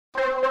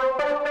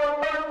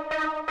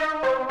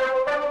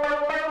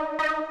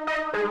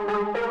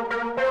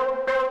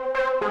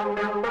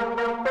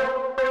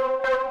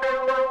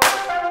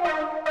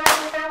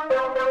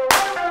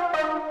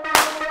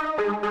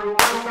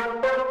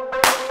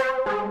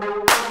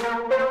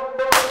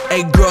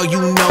Hey girl, you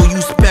know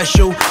you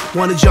special.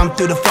 Wanna jump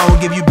through the phone,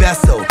 give you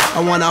beso. I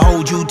wanna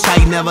hold you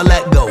tight, never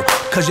let go.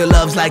 Cause your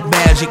love's like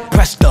magic,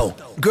 presto.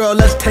 Girl,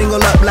 let's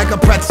tangle up like a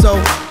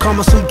pretzel.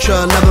 Kama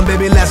Sutra, loving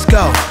baby, let's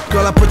go.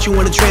 Girl, I put you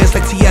in a trance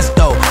like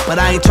Tiesto. But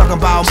I ain't talking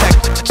about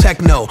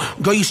techno.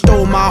 Girl, you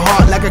stole my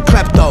heart like a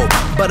klepto.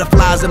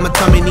 Butterflies in my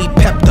tummy need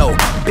Pepto.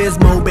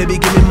 Bismo, baby,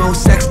 give me more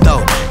sex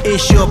though.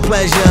 It's your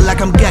pleasure like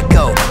I'm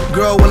Gecko.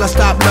 Girl, will I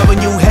stop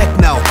loving you? Heck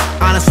no.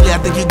 Honestly, I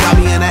think you got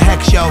me in a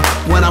hex show.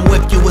 When I'm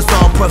with you, it's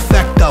all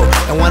perfecto.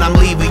 And when I'm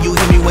leaving, you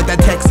hit me with that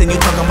text and you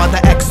talking about the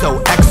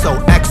XO. That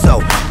XO.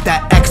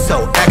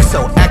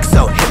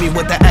 Hit me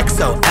with the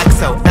XO.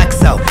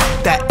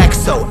 That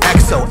XO.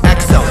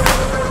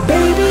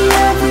 Baby,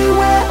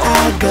 everywhere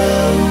I go,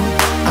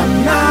 I'm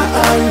not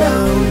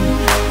alone.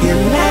 You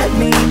let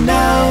me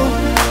know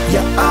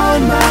you're on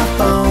my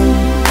phone.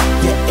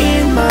 You're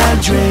in my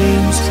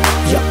dreams.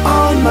 You're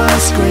on my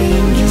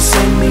screen. You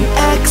send me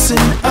X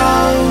and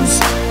O's.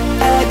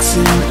 X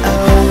and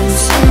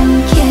O's.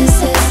 And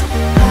kisses,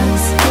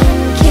 hugs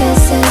and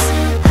kisses,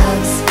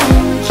 hugs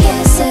and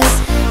kisses,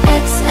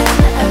 X and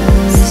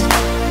O's.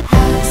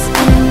 Hugs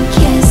and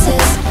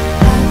kisses,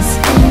 hugs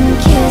and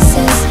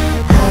kisses,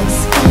 hugs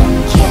and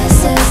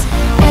kisses,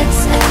 X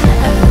and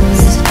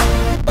O's.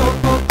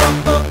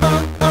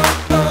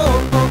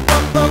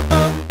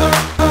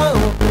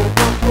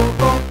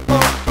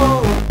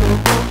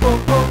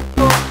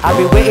 I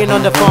be waiting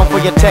on the phone for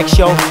your text,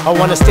 yo. I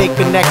wanna stay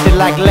connected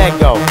like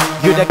Lego.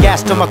 You the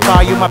gas to my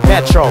car, you my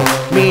petrol.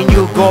 Me and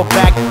you go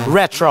back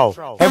retro.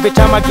 Every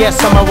time I get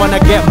some, I wanna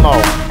get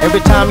more. Every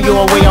time you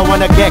away, I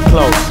wanna get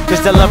close.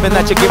 Cause the loving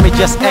that you give me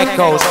just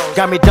echoes.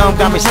 Got me dumb,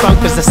 got me stunk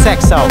cause the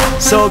sex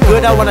so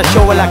good, I wanna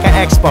show it like an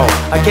expo.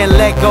 I can't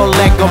let go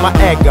my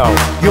ego.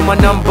 You my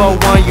number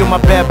one, you my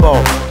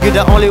bebo. You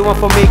the only one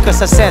for me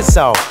cause I said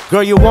so.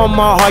 Girl, you want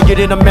my heart, you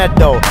didn't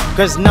meddle.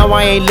 Cause now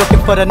I ain't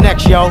looking for the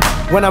next, yo.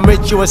 When I'm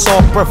with you, it's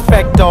all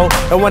perfecto.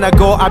 And when I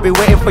go, I be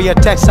waiting for your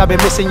text. I be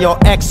missing your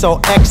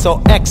XO.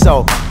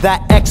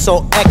 That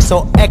XO.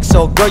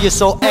 Girl, you're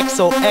so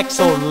XO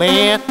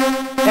land.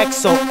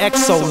 XO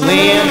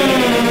land.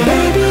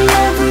 Baby,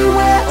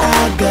 everywhere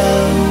I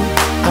go,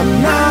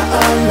 I'm not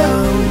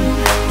alone.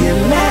 You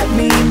let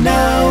me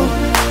know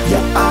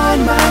you're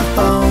on my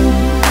phone.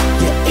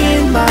 You're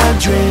in my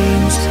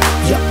dreams.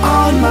 You're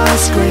on my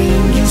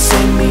screen. You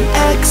send me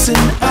X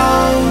and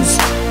O's.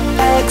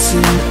 X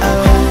and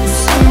O's.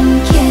 Hugs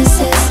and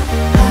kisses,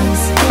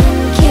 hugs and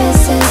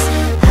kisses,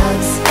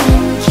 hugs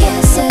and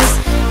kisses,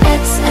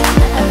 X and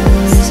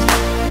O's.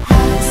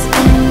 Hugs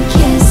and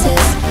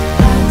kisses,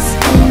 hugs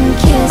and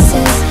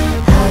kisses,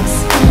 hugs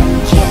and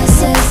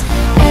kisses,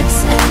 X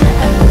and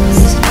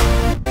O's.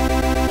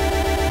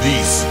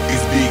 This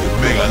is Big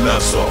Mega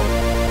Love Song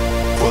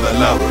for the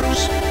lovers,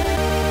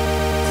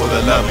 for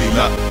the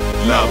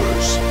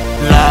lovers.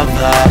 Love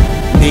her,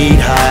 need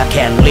her,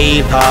 can't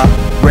leave her.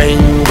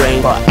 Ring,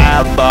 ring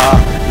forever.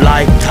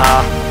 Liked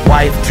her,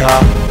 wiped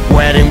her,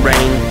 wedding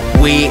ring.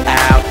 We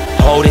out,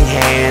 holding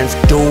hands,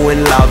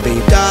 doing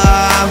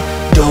lovey-dove,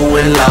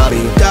 doing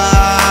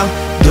lovey-dove,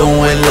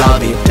 doing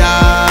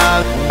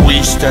lovey-dove.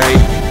 We stay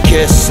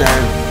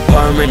kissing,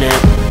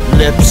 permanent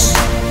lips,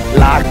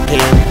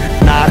 locking,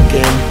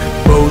 knocking,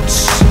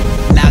 boots,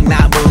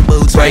 knock,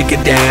 boots. Break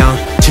it down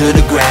to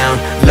the ground.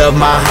 Love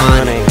my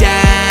honey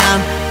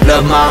down,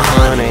 love my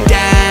honey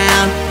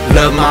down,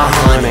 love my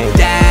honey down.